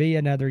just going to be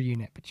another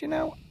unit. But,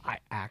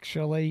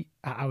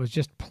 I was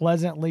just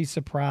pleasantly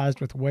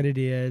surprised with what it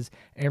is,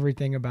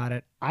 everything about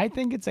it. I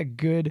think it's a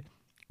good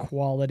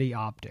quality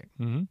optic.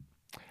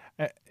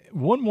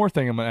 One more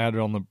thing I'm going to add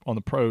on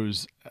the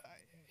pros,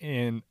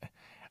 and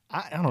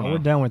I don't know. We're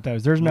done with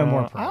those. There's no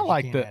more pros.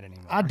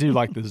 I do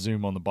like the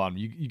zoom on the bottom.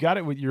 You got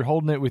it you're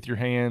holding it with your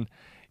hand,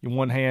 in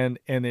one hand,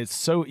 and it's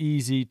so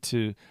easy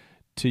to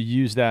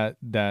use the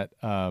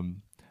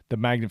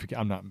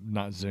magnification. I'm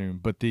not zoom,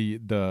 but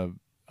the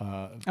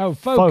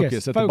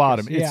focus at the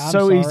bottom. It's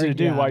so easy to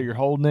do while you're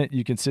holding it.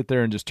 You can sit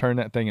there and just turn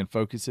that thing and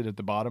focus it at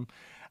the bottom.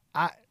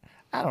 I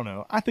don't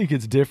know. I think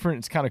it's different.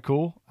 It's kind of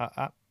cool.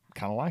 I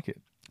kind of like it.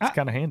 It's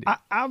kind of handy.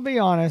 I'll be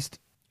honest.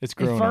 It's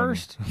growing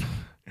first.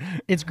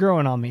 It's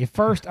growing on me. At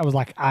first, I was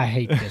like, I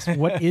hate this.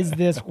 What is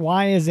this?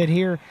 Why is it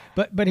here?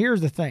 But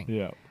here's the thing.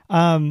 Yeah.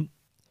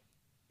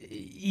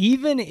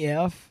 Even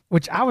if,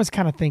 which I was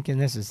kind of thinking,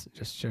 this is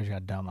just shows you how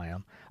dumb I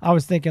am. I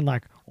was thinking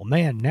like, well,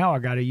 man, now I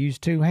got to use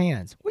 2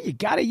 hands. Well, you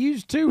got to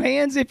use 2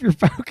 hands if you're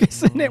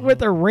focusing it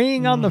with a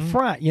ring on the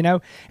front,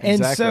 And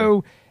exactly.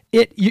 so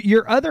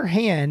your other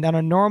hand on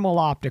a normal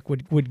optic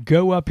would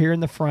go up here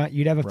in the front.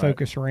 You'd have a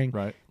focus ring.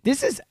 Right.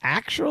 This is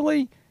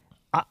actually,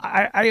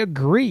 I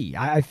agree.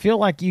 I feel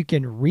like you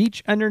can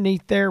reach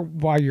underneath there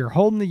while you're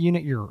holding the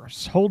unit. You're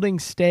holding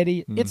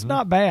steady. It's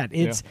not bad.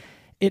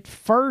 At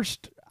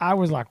first I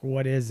was like,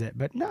 what is it?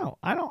 But no,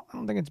 I don't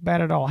think it's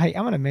bad at all. Hey,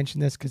 I'm going to mention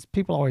this because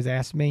people always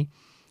ask me,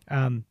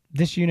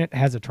 this unit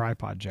has a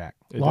tripod jack.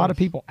 A lot of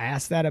people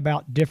ask that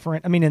about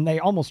different, and they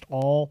almost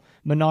all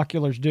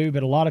monoculars do,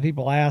 but a lot of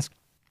people ask,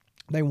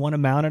 they want to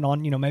mount it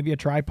on, maybe a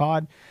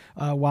tripod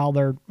while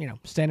they're,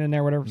 standing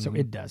there, whatever. So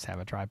it does have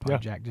a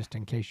tripod jack, just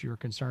in case you were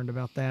concerned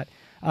about that.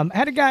 I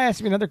had a guy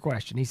ask me another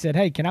question. He said,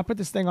 hey, can I put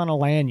this thing on a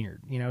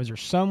lanyard? Is there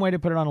some way to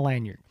put it on a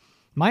lanyard?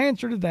 My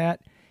answer to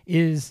that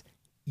is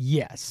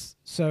yes.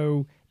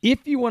 So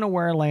if you want to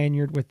wear a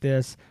lanyard with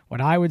this, what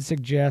I would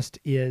suggest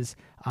is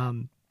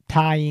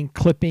tying,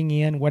 clipping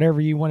in,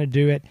 whatever you want to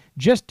do it,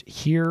 just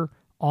here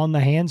on the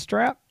hand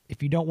strap.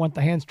 If you don't want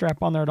the hand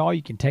strap on there at all,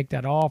 you can take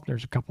that off.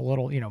 There's a couple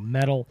little,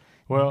 metal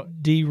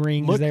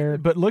D-rings there.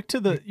 But look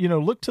to the,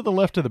 look to the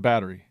left of the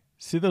battery.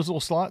 See those little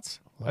slots?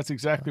 That's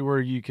exactly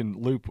where you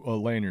can loop a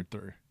lanyard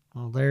through.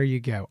 Oh, there you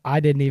go. I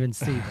didn't even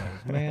see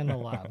those. Man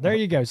alive. There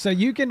you go. So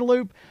you can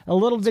loop a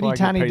little bitty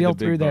tiny deal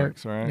through there.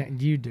 Bucks, right?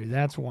 You do.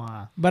 That's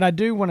why. But I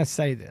do want to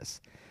say this.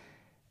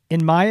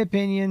 In my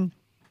opinion,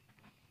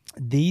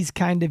 these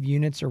kind of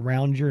units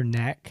around your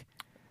neck,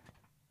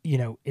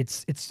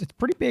 it's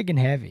pretty big and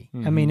heavy.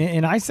 Mm-hmm. I mean,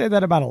 and I say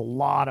that about a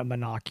lot of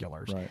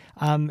monoculars. Right.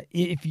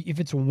 If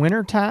it's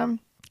wintertime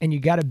and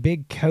you got a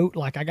big coat,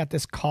 like I got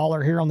this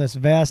collar here on this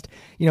vest,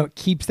 it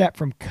keeps that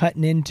from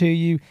cutting into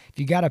you. If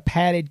you got a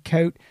padded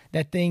coat,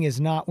 that thing is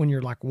not, when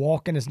you're like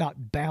walking, it's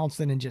not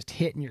bouncing and just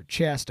hitting your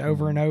chest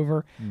over and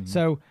over. Mm-hmm.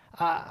 So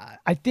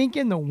I think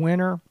in the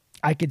winter,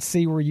 I could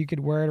see where you could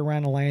wear it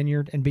around a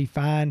lanyard and be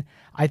fine.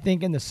 I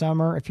think in the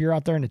summer, if you're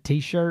out there in a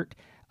t-shirt,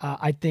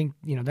 I think,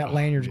 that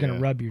lanyard's going to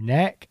rub your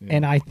neck,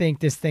 and I think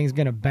this thing's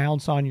going to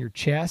bounce on your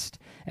chest,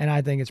 and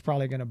I think it's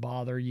probably going to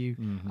bother you.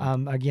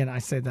 Mm-hmm. Again, I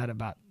say that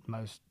about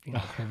most,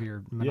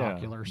 heavier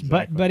monoculars.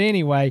 Exactly. But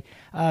anyway,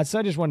 so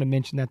I just wanted to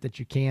mention that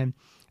you can.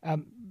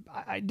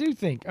 I do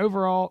think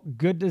overall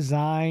good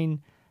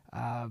design.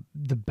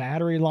 The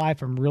battery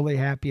life I'm really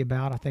happy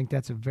about. I think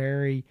that's a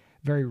very,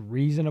 very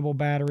reasonable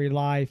battery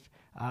life.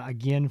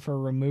 Again, for a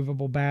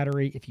removable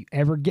battery, if you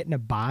ever get in a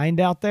bind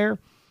out there,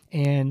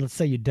 and let's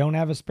say you don't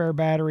have a spare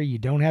battery, you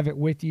don't have it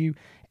with you,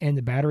 and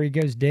the battery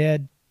goes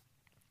dead,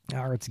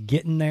 or it's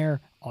getting there,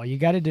 all you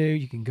got to do,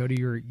 you can go to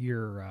your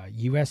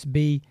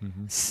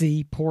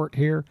USB-C port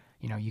here.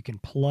 You can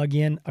plug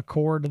in a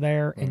cord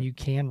there, and you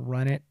can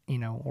run it,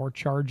 or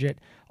charge it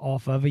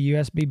off of a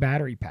USB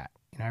battery pack.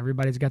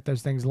 Everybody's got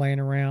those things laying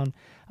around.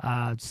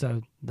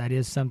 So that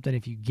is something,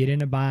 if you get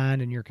in a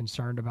bind and you're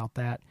concerned about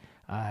that,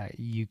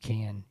 you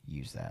can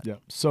use that. Yeah.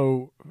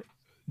 So,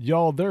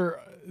 y'all,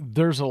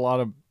 there's a lot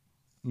of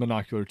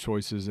monocular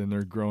choices, and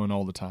they're growing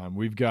all the time.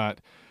 We've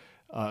got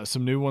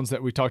some new ones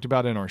that we talked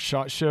about in our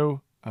SHOT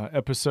Show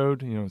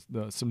episode.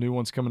 Some new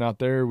ones coming out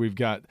there. We've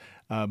got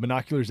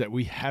binoculars that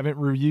we haven't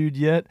reviewed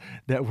yet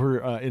that we're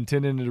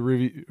intending to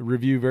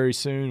review very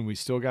soon. We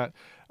still got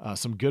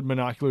some good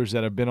binoculars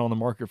that have been on the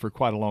market for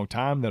quite a long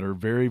time that are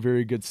very,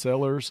 very good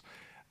sellers.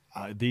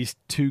 These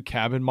two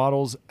cabin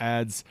models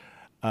adds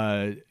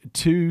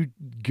two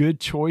good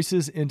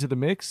choices into the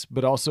mix,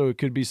 but also it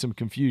could be some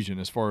confusion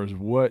as far as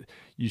what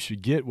you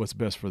should get, what's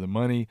best for the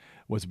money,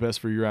 what's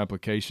best for your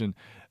application.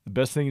 The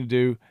best thing to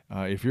do,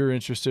 if you're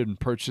interested in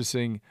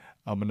purchasing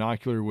a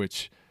monocular,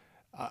 which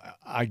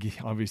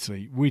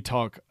obviously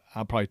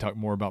I'll probably talk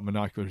more about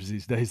binoculars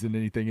these days than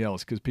anything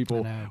else, because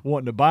people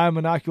wanting to buy a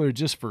monocular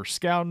just for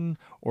scouting,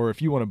 or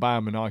if you want to buy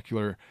a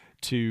monocular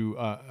to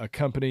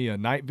accompany a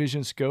night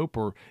vision scope,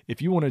 or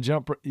if you want to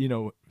jump,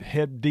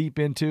 head deep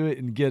into it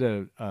and get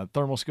a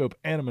thermal scope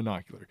and a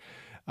monocular,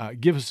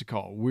 give us a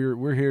call.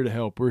 We're here to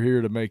help. We're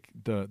here to make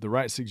the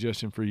right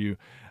suggestion for you.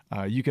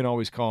 You can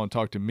always call and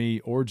talk to me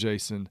or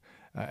Jason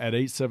at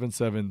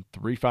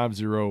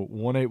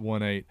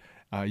 877-350-1818.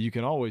 You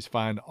can always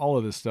find all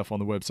of this stuff on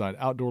the website,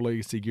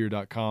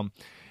 outdoorlegacygear.com.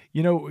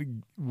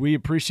 We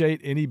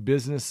appreciate any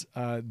business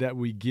that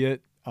we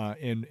get,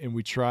 and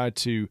we try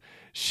to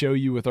show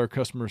you with our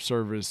customer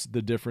service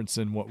the difference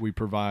in what we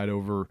provide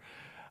over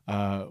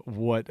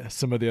what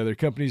some of the other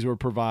companies will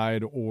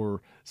provide,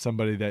 or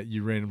somebody that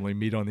you randomly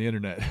meet on the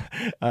internet.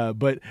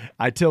 But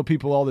I tell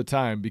people all the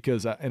time,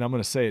 because, and I'm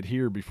going to say it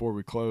here before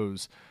we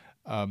close,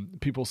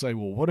 people say,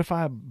 well, what if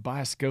I buy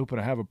a scope and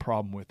I have a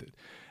problem with it?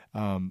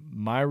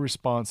 My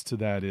response to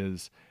that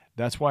is,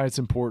 that's why it's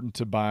important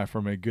to buy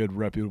from a good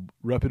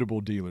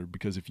reputable dealer,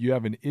 because if you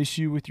have an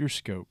issue with your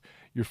scope,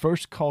 your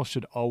first call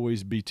should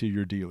always be to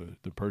your dealer,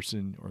 the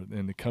person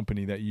and the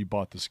company that you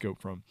bought the scope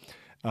from.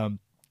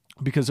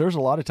 Because there's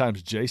a lot of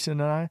times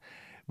Jason and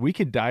we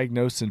could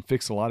diagnose and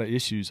fix a lot of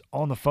issues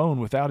on the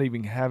phone without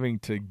even having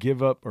to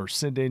give up or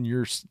send in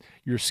your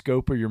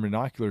scope or your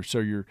monocular, so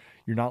you're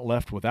not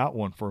left without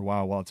one for a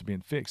while it's being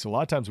fixed. So a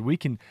lot of times we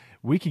can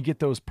get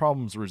those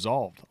problems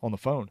resolved on the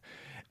phone.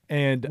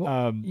 And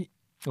go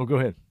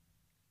ahead.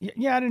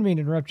 Yeah, I didn't mean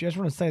to interrupt you. I just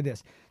want to say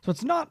this. So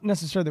it's not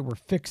necessarily that we're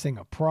fixing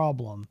a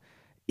problem.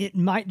 It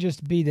might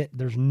just be that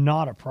there's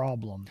not a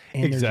problem,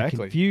 and there's a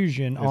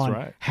confusion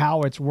on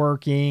how it's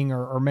working,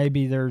 or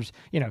maybe there's,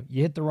 you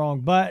hit the wrong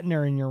button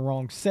or in your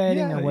wrong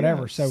setting or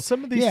whatever. So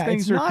some of these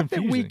things are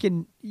confusing. That we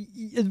can,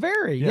 it's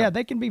very,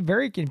 they can be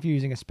very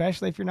confusing,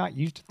 especially if you're not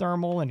used to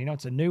thermal and,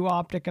 it's a new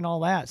optic and all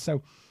that.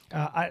 So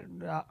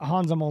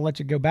Hans, I'm going to let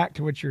you go back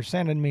to what you're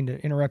saying. I didn't mean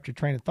to interrupt your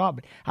train of thought,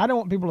 but I don't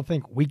want people to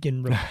think we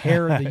can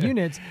repair the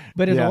units.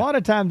 But a lot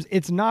of times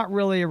it's not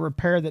really a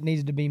repair that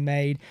needs to be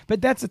made. But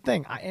that's the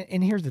thing.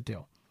 And here's the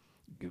deal.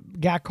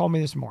 Guy called me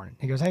this morning.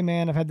 He goes, hey,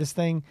 man, I've had this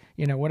thing,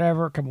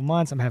 whatever, a couple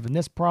months. I'm having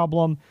this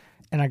problem.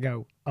 And I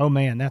go, oh,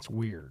 man, that's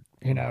weird.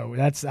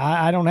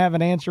 I don't have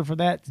an answer for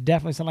that. It's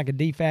definitely something like a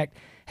defect.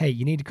 hey,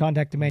 you need to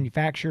contact the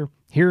manufacturer.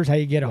 Here's how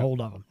you get a hold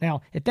of them.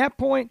 Now, at that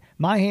point,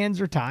 my hands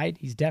are tied.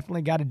 He's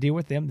definitely got to deal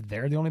with them.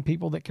 They're the only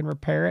people that can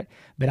repair it,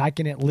 but I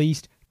can at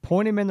least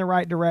point him in the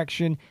right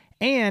direction.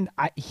 And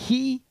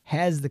he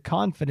has the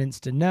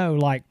confidence to know,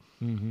 like,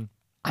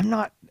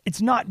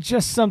 it's not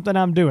just something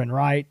I'm doing,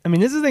 right? I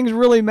mean, this thing's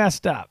really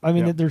messed up. I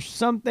mean, there's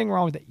something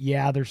wrong with it.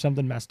 Yeah, there's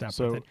something messed up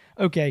with it.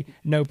 Okay,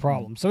 no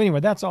problem. So anyway,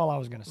 that's all I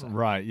was going to say.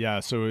 Right,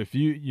 yeah. So if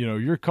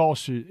your call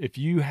if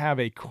you have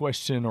a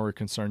question or a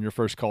concern, your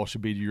first call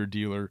should be to your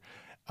dealer.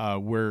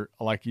 Where,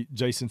 like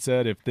Jason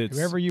said, if it's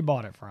whoever you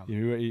bought it from,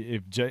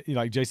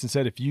 like Jason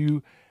said, if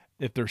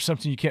there's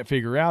something you can't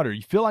figure out or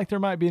you feel like there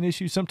might be an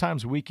issue,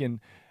 sometimes we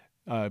can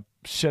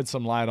shed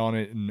some light on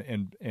it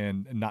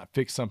and not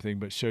fix something,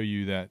 but show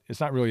you that it's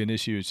not really an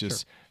issue. It's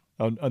just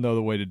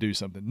another way to do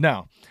something.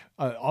 Now,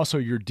 also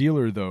your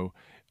dealer, though,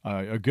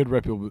 a good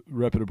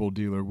reputable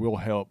dealer will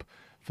help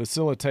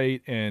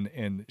facilitate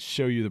and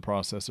show you the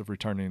process of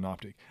returning an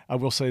optic. I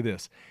will say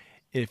this: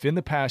 if in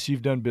the past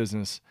you've done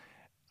business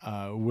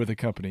with a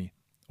company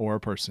or a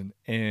person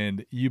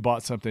and you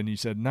bought something and you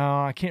said,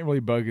 no, I can't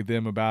really bug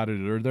them about it,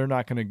 or they're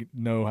not going to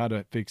know how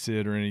to fix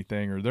it or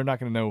anything, or they're not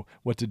going to know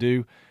what to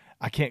do,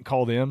 I can't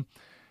call them,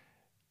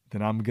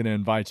 then I'm going to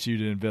invite you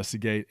to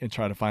investigate and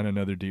try to find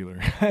another dealer.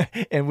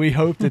 And we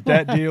hope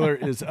that dealer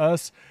is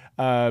us,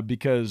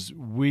 because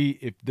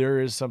if there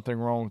is something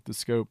wrong with the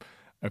scope,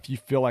 if you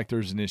feel like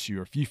there's an issue,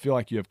 or if you feel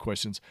like you have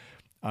questions,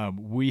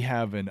 we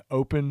have an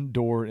open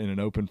door and an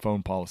open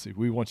phone policy.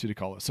 We want you to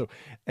call us. So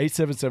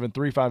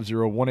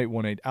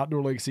 877-350-1818,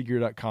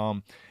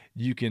 outdoorlegacygear.com.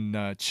 You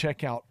can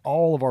check out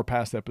all of our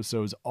past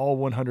episodes, all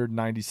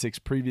 196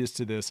 previous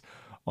to this,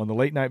 on the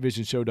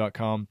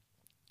latenightvision.show.com.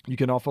 You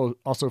can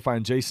also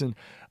find Jason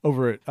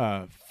over at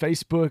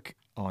Facebook,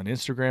 on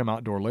Instagram,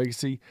 Outdoor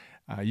Legacy.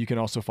 You can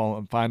also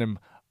find him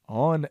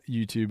on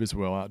YouTube as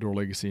well, Outdoor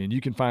Legacy. And you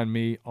can find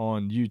me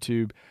on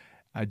YouTube.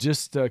 I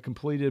just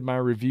completed my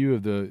review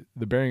of the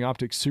Bearing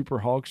Optics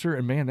Super Hogster,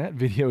 and man, that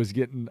video is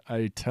getting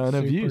a ton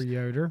of views. Super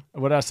Yoder.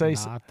 What'd I say?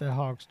 Not the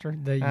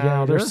Hogster, the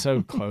Yoder. They're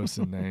so close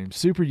in name.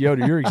 Super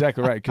Yoder, you're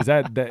exactly right, because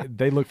that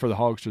they look for the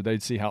Hogster,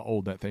 they'd see how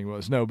old that thing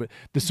was. No, but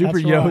the Super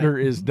Yoder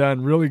is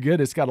done really good.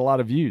 It's got a lot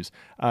of views.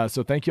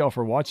 So thank you all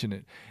for watching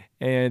it.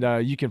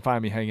 And you can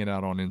find me hanging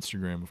out on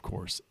Instagram, of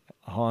course.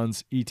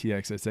 Hans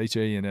ETX, that's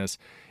Hans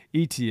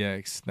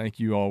ETX. Thank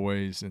you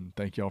always, and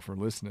thank you all for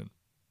listening.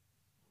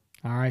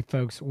 All right,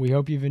 folks, we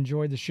hope you've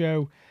enjoyed the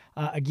show.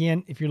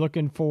 Again, if you're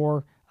looking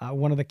for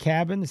one of the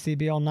cabin, the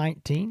CBL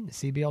 19, the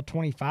CBL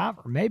 25,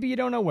 or maybe you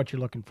don't know what you're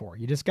looking for.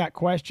 You just got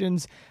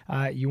questions.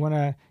 You want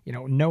to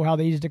know how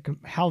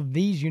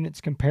these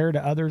units compare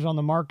to others on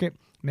the market.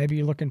 Maybe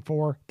you're looking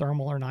for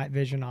thermal or night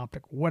vision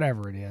optic,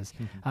 whatever it is.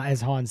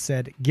 As Hans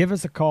said, give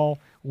us a call.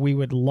 We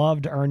would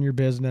love to earn your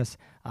business,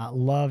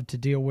 love to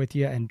deal with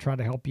you and try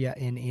to help you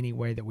in any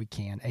way that we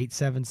can.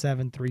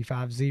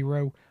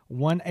 877-350-1818,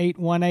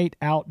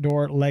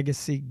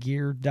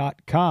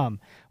 outdoorlegacygear.com.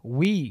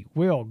 We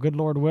will, good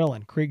Lord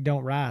willing, Creek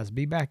Don't Rise,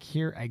 be back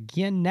here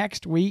again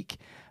next week.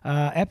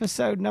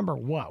 Episode number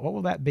what? What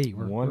will that be?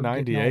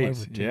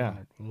 198. Yeah.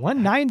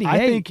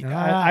 198.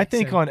 I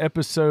think on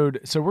episode,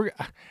 so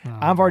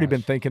I've already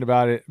been thinking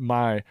about it.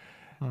 My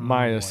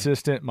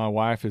assistant, my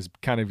wife, has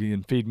kind of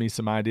even feed me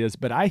some ideas,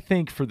 but I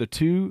think for the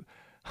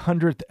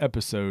 200th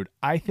episode,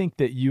 I think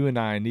that you and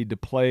I need to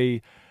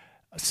play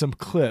some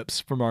clips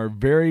from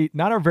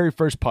not our very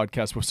first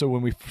podcast. So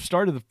when we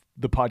started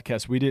the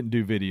podcast, we didn't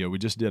do video, we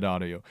just did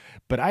audio.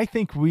 But I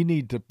think we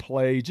need to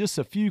play just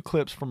a few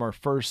clips from our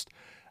first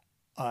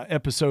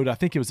episode. I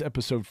think it was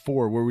episode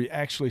 4, where we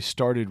actually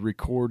started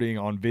recording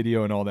on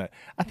video and all that.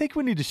 I think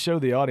we need to show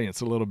the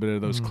audience a little bit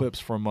of those clips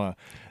from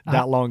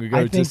that long ago.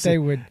 I think they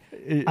would.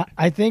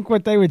 I think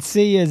what they would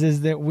see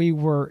is that we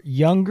were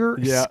younger,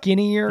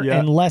 skinnier,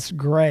 and less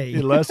gray.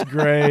 Less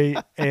gray,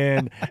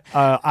 and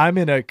I'm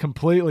in a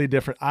completely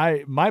different.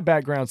 My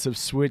backgrounds have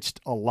switched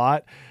a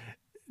lot.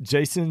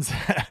 Jason's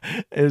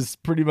has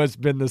pretty much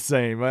been the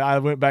same. I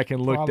went back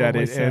and looked at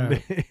it,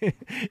 and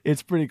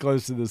it's pretty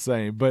close to the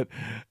same. But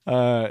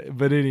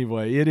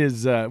anyway, it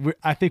is.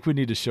 I think we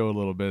need to show a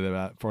little bit of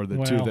that for the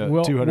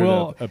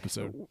 200th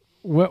episode.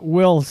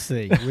 We'll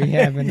see. We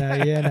haven't,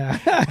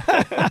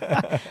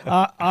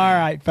 all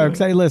right, folks.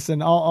 Hey,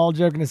 listen, all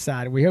joking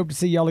aside, we hope to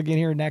see y'all again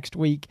here next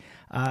week.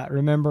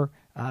 Remember,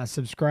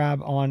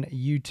 subscribe on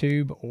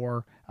YouTube,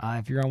 or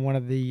if you're on one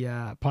of the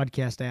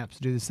podcast apps,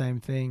 do the same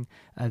thing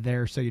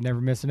there so you never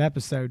miss an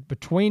episode.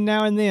 Between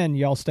now and then,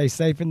 y'all stay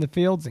safe in the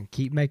fields and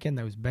keep making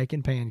those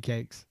bacon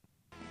pancakes.